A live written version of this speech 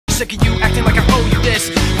sick of you acting like I owe you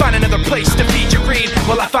this. Find another place to feed your greed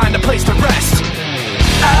while I find a place to rest.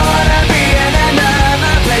 I wanna be in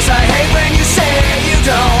another place. I hate when you say you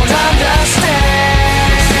don't understand.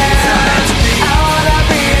 I wanna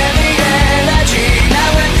be in the energy, not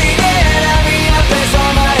with the enemy, a place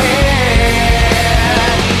for my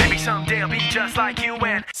head. Maybe someday I'll be just like you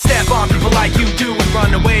and step on people like you do and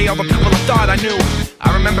run away all the people I thought I knew.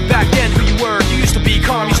 I remember back then who you were. You used to be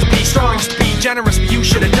calm, used to be strong, used to be generous, but you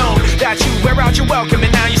should have known that you wear out your welcome,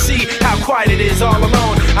 and now you see how quiet it is all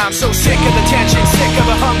alone. I'm so sick of the tension, sick of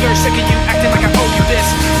the hunger, sick of you acting like I owe you this.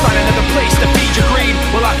 Find another place to feed your greed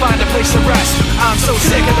while I find a place to rest. I'm so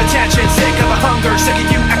sick of the tension, sick of the hunger, sick of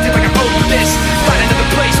you acting like I owe you this. Find another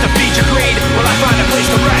place to feed your greed while I find a place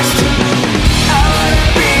to rest. I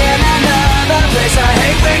wanna be in another place. I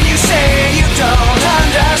hate when you say you don't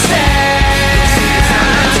understand.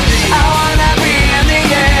 I wanna be in the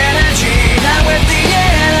energy, not with the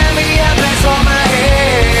enemy, a place for my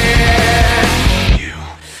head. You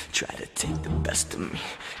try to take the best of me,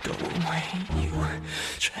 go away. You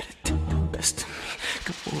try to take the best of me,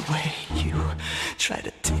 go away. You try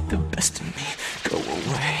to take the best of me, go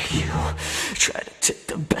away. You try to take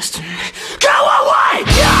the best of me.